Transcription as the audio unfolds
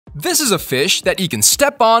This is a fish that you can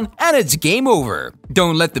step on and it's game over.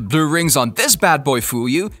 Don't let the blue rings on this bad boy fool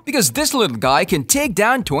you, because this little guy can take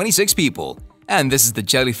down 26 people. And this is the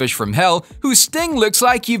jellyfish from hell whose sting looks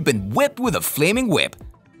like you've been whipped with a flaming whip.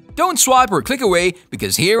 Don't swipe or click away,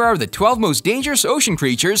 because here are the 12 most dangerous ocean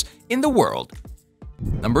creatures in the world.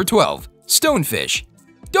 Number 12. Stonefish.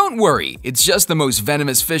 Don't worry, it's just the most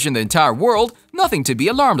venomous fish in the entire world, nothing to be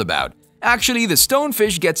alarmed about. Actually, the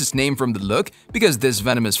stonefish gets its name from the look because this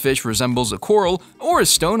venomous fish resembles a coral or a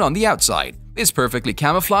stone on the outside. It's perfectly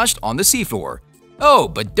camouflaged on the seafloor. Oh,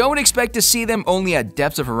 but don't expect to see them only at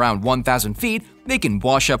depths of around 1,000 feet. They can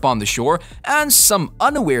wash up on the shore and some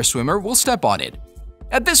unaware swimmer will step on it.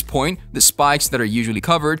 At this point, the spikes that are usually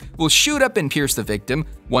covered will shoot up and pierce the victim.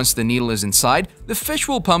 Once the needle is inside, the fish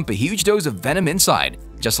will pump a huge dose of venom inside,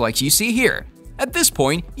 just like you see here. At this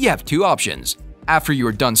point, you have two options. After you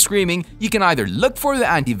are done screaming, you can either look for the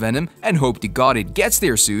anti-venom and hope to God it gets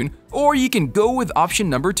there soon, or you can go with option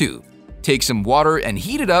number 2. Take some water and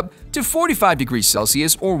heat it up to 45 degrees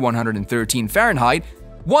Celsius or 113 Fahrenheit.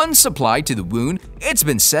 Once applied to the wound, it's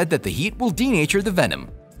been said that the heat will denature the venom.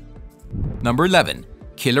 Number 11.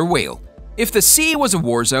 Killer whale. If the sea was a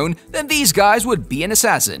war zone, then these guys would be an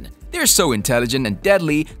assassin. They're so intelligent and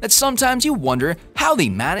deadly that sometimes you wonder how they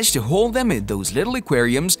manage to hold them in those little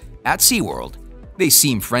aquariums at SeaWorld. They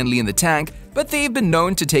seem friendly in the tank, but they've been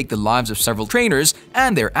known to take the lives of several trainers,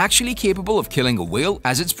 and they're actually capable of killing a whale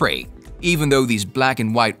as its prey. Even though these black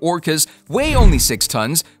and white orcas weigh only 6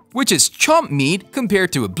 tons, which is chomp meat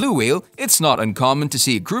compared to a blue whale, it's not uncommon to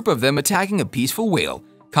see a group of them attacking a peaceful whale,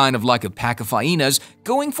 kind of like a pack of hyenas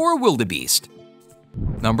going for a wildebeest.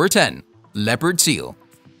 Number 10. Leopard seal.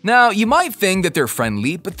 Now, you might think that they're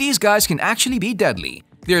friendly, but these guys can actually be deadly.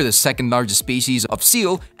 They're the second largest species of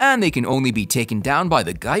seal, and they can only be taken down by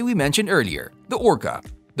the guy we mentioned earlier, the orca.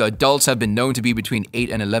 The adults have been known to be between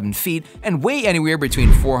 8 and 11 feet and weigh anywhere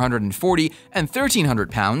between 440 and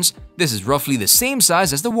 1,300 pounds. This is roughly the same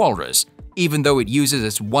size as the walrus. Even though it uses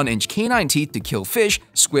its 1-inch canine teeth to kill fish,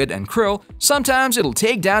 squid, and krill, sometimes it'll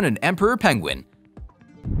take down an emperor penguin.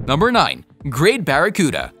 Number 9. Great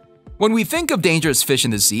barracuda. When we think of dangerous fish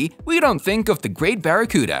in the sea, we don't think of the great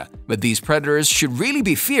barracuda, but these predators should really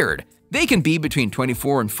be feared. They can be between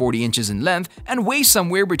 24 and 40 inches in length and weigh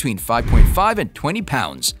somewhere between 5.5 and 20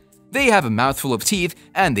 pounds. They have a mouthful of teeth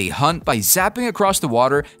and they hunt by zapping across the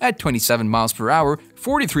water at 27 miles per hour,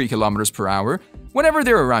 43 kilometers per hour. Whenever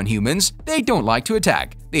they're around humans, they don't like to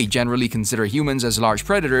attack. They generally consider humans as large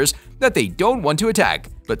predators that they don't want to attack.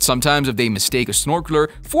 But sometimes if they mistake a snorkeler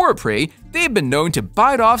for a prey, they've been known to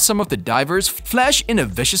bite off some of the diver's flesh in a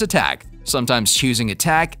vicious attack, sometimes choosing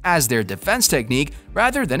attack as their defense technique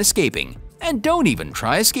rather than escaping. And don't even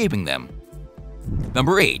try escaping them.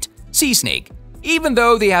 Number 8. Sea snake. Even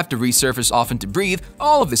though they have to resurface often to breathe,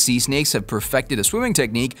 all of the sea snakes have perfected a swimming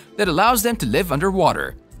technique that allows them to live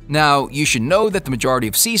underwater. Now, you should know that the majority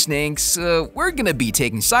of sea snakes, we're gonna be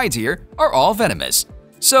taking sides here, are all venomous.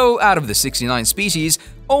 So, out of the 69 species,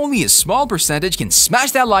 only a small percentage can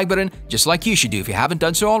smash that like button just like you should do if you haven't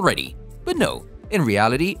done so already. But no, in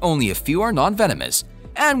reality, only a few are non-venomous.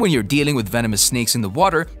 And when you're dealing with venomous snakes in the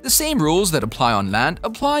water, the same rules that apply on land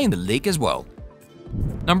apply in the lake as well.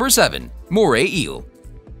 Number 7. Moray eel.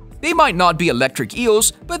 They might not be electric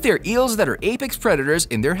eels, but they're eels that are apex predators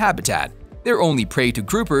in their habitat. They're only prey to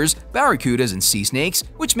groupers, barracudas, and sea snakes,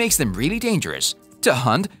 which makes them really dangerous. To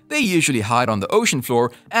hunt, they usually hide on the ocean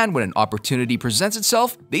floor, and when an opportunity presents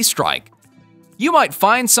itself, they strike. You might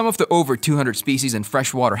find some of the over 200 species in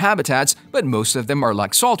freshwater habitats, but most of them are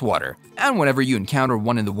like saltwater. And whenever you encounter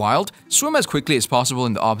one in the wild, swim as quickly as possible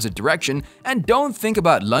in the opposite direction, and don't think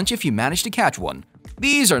about lunch if you manage to catch one.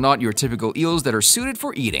 These are not your typical eels that are suited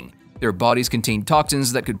for eating. Their bodies contain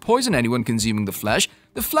toxins that could poison anyone consuming the flesh.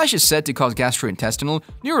 The flesh is said to cause gastrointestinal,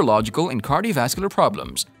 neurological, and cardiovascular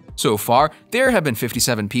problems. So far, there have been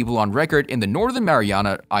 57 people on record in the Northern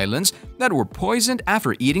Mariana Islands that were poisoned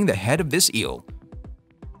after eating the head of this eel.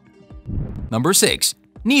 Number 6.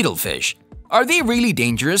 Needlefish. Are they really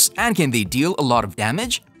dangerous and can they deal a lot of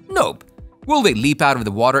damage? Nope. Will they leap out of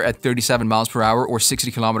the water at 37 miles per hour or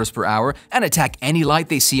 60 kilometers per hour and attack any light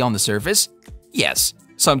they see on the surface? Yes.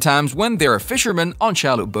 Sometimes when there are fishermen on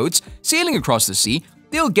shallow boats sailing across the sea,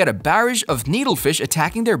 they'll get a barrage of needlefish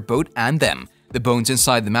attacking their boat and them. The bones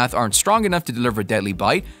inside the mouth aren't strong enough to deliver a deadly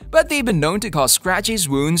bite, but they've been known to cause scratches,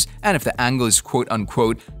 wounds, and if the angle is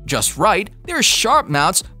quote-unquote just right, their sharp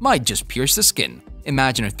mouths might just pierce the skin.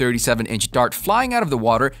 Imagine a 37-inch dart flying out of the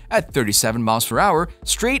water at 37 miles per hour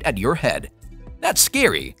straight at your head. That's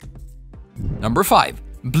scary. Number 5.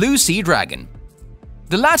 Blue sea dragon.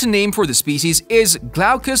 The Latin name for the species is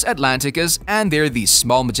Glaucus atlanticus, and they're these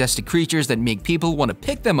small majestic creatures that make people want to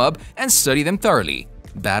pick them up and study them thoroughly.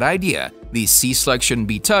 Bad idea. These sea slugs shouldn't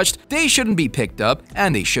be touched, they shouldn't be picked up,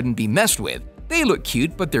 and they shouldn't be messed with. They look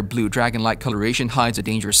cute, but their blue dragon-like coloration hides a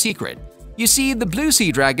dangerous secret. You see, the blue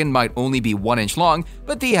sea dragon might only be 1 inch long,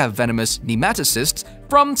 but they have venomous nematocysts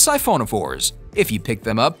from siphonophores. If you pick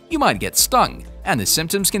them up, you might get stung, and the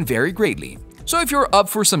symptoms can vary greatly. So if you're up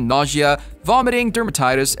for some nausea, vomiting,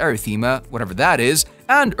 dermatitis, erythema, whatever that is,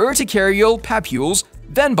 and urticarial papules,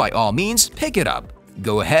 then by all means, pick it up.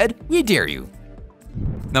 Go ahead, we dare you.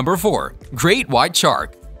 Number 4. Great White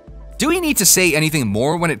Shark. Do we need to say anything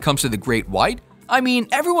more when it comes to the great white? I mean,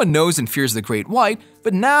 everyone knows and fears the great white,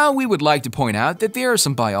 but now we would like to point out that there are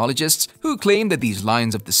some biologists who claim that these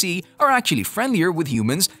lions of the sea are actually friendlier with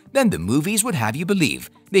humans than the movies would have you believe.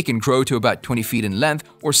 They can grow to about 20 feet in length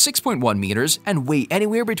or 6.1 meters and weigh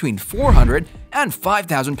anywhere between 400 and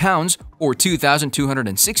 5,000 pounds or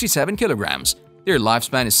 2,267 kilograms. Their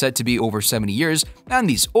lifespan is said to be over 70 years, and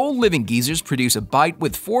these old living geezers produce a bite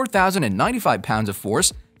with 4,095 pounds of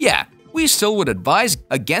force. Yeah, we still would advise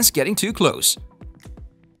against getting too close.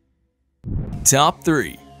 Top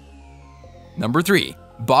 3. Number 3.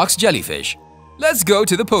 Box jellyfish. Let's go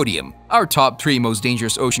to the podium. Our top 3 most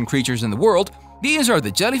dangerous ocean creatures in the world. These are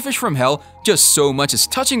the jellyfish from hell. Just so much as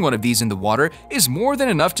touching one of these in the water is more than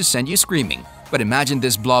enough to send you screaming. But imagine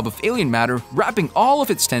this blob of alien matter wrapping all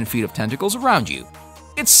of its 10 feet of tentacles around you.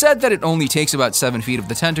 It's said that it only takes about 7 feet of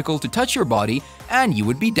the tentacle to touch your body and you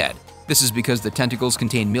would be dead. This is because the tentacles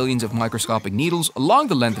contain millions of microscopic needles along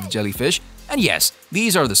the length of the jellyfish, and yes,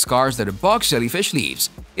 these are the scars that a box jellyfish leaves.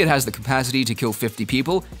 It has the capacity to kill 50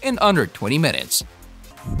 people in under 20 minutes.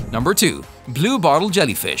 Number 2. Blue bottle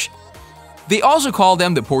jellyfish. They also call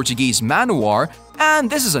them the Portuguese manowar, and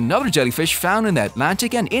this is another jellyfish found in the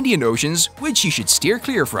Atlantic and Indian Oceans, which you should steer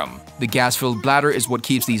clear from. The gas-filled bladder is what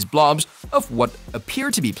keeps these blobs of what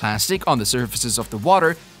appear to be plastic on the surfaces of the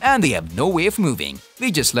water, and they have no way of moving.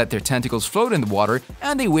 They just let their tentacles float in the water,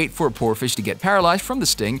 and they wait for a poor fish to get paralyzed from the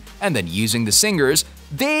sting, and then using the stingers,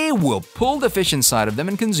 they will pull the fish inside of them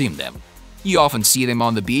and consume them. You often see them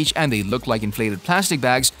on the beach and they look like inflated plastic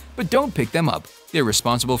bags, but don't pick them up. They're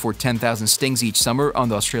responsible for 10,000 stings each summer on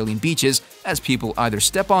the Australian beaches as people either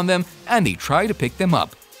step on them and they try to pick them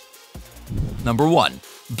up. Number 1.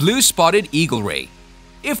 Blue spotted eagle ray.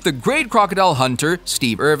 If the great crocodile hunter,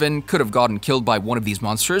 Steve Irwin, could have gotten killed by one of these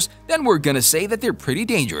monsters, then we're gonna say that they're pretty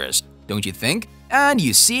dangerous, don't you think? And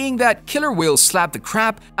you seeing that killer whale slap the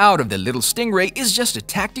crap out of the little stingray is just a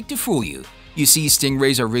tactic to fool you. You see,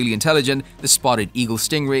 stingrays are really intelligent. The spotted eagle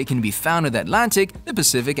stingray can be found in the Atlantic, the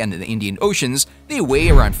Pacific, and the Indian Oceans. They weigh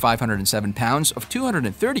around 507 pounds of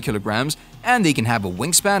 230 kilograms, and they can have a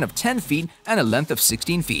wingspan of 10 feet and a length of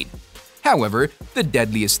 16 feet. However, the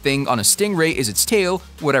deadliest thing on a stingray is its tail.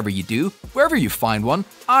 Whatever you do, wherever you find one,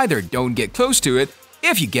 either don't get close to it.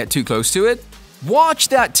 If you get too close to it, watch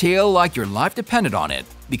that tail like your life depended on it,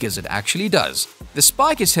 because it actually does. The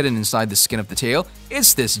spike is hidden inside the skin of the tail.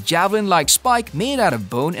 It's this javelin-like spike made out of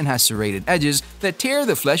bone and has serrated edges that tear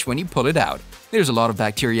the flesh when you pull it out. There's a lot of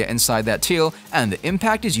bacteria inside that tail, and the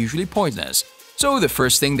impact is usually poisonous. So the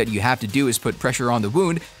first thing that you have to do is put pressure on the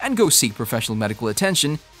wound and go seek professional medical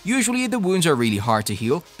attention. Usually the wounds are really hard to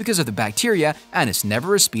heal because of the bacteria, and it's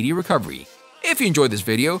never a speedy recovery. If you enjoyed this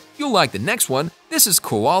video, you'll like the next one. This is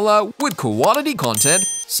Koala with Koality Content.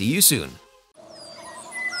 See you soon.